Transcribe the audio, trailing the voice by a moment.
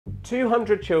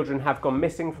200 children have gone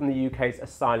missing from the UK's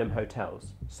asylum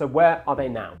hotels. So where are they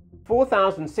now?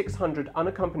 4,600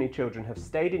 unaccompanied children have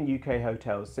stayed in UK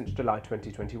hotels since July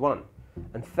 2021,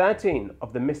 and 13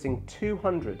 of the missing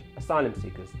 200 asylum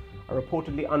seekers are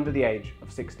reportedly under the age of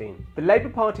 16. The Labour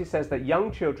Party says that young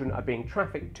children are being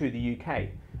trafficked to the UK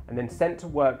and then sent to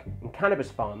work in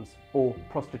cannabis farms or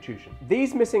prostitution.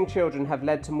 These missing children have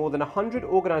led to more than 100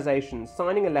 organisations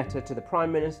signing a letter to the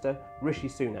Prime Minister Rishi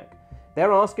Sunak.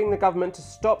 They're asking the government to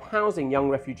stop housing young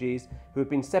refugees who have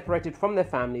been separated from their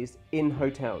families in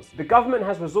hotels. The government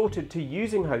has resorted to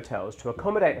using hotels to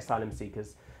accommodate asylum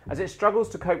seekers as it struggles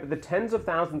to cope with the tens of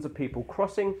thousands of people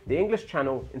crossing the English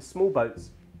Channel in small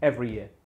boats every year.